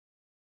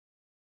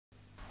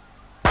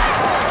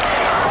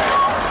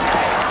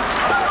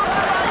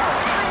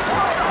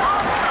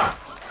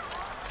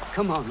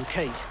Come on,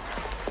 Kate.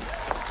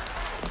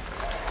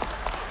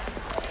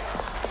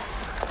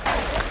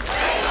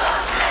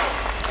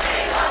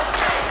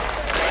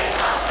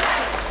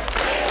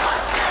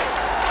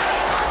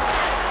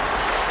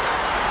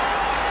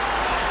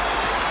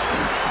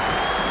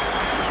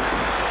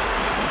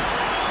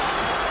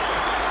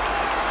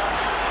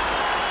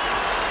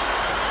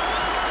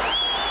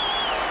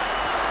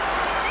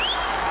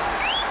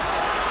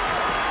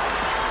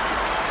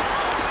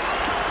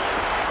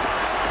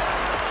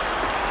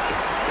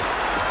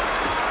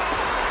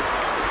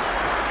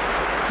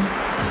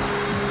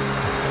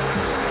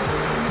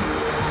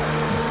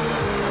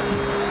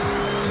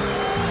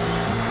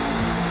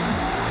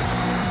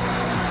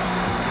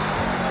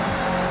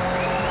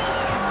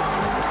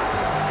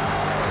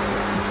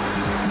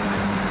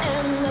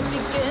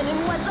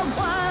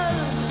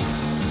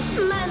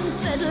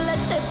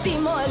 Be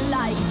more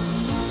light,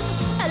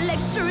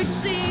 electric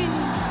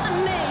scenes, a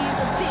maze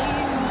of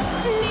beams,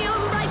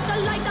 neon bright, the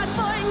light out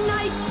for a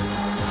night.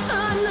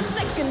 On the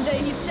second day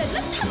he said,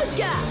 let's have a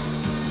gas,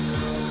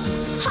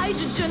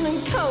 hydrogen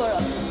and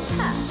coal,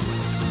 pass.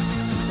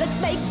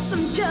 Let's make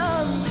some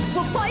germs,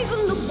 we'll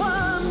poison the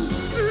worms,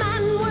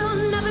 man will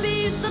never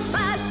be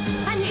surpassed.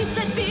 And he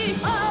said,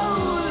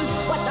 behold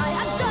what I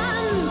have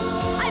done,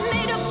 I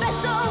made a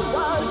better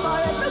world for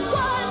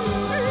everyone.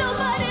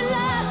 Nobody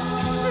laughed,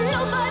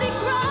 nobody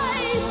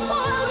cried,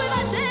 all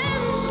without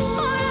end,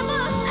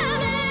 forever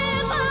and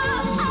ever.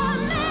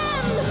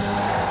 Amen. Amen.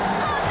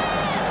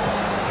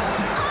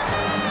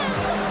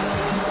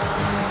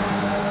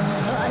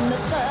 On the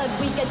third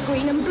we get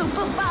green and blue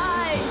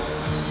bye.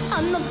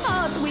 On the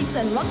fourth we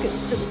send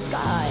rockets to the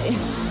sky.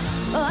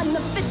 On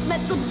the fifth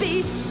metal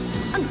beasts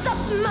and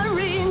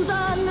submarines.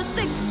 On the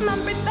sixth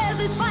man prepares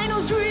his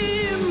final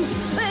dream.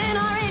 In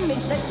our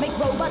image let's make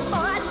robots for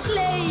our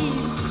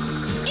slaves.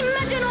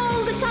 Imagine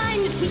all the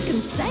time that we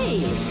can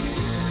save.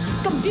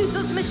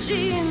 Computers,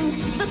 machines,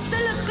 the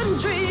silicon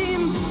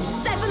dream.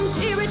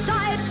 70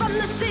 retired from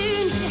the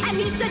scene. And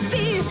he said,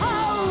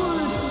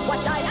 behold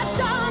what I have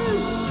done,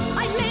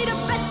 I made a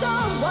better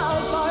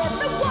world for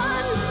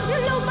everyone.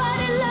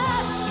 Nobody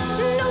laughed,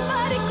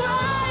 nobody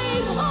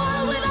cried,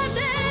 all without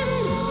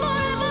end,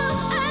 forever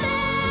and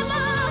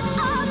ever.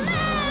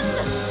 Amen.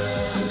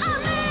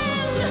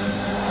 Amen. Amen.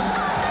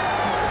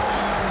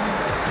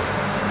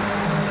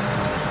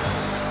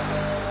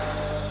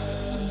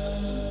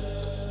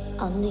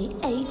 On the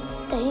 8th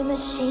day,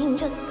 machine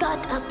just got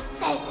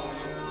upset.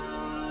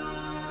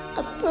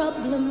 A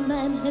problem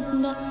man had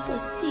not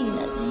foreseen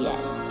as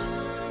yet.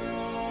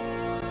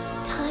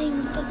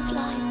 Time for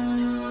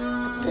flight,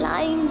 a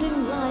blinding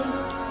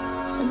light,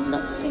 and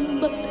nothing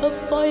but a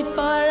void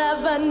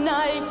forever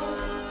night.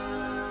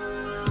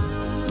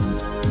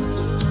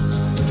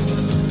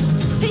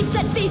 He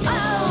said,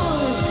 behold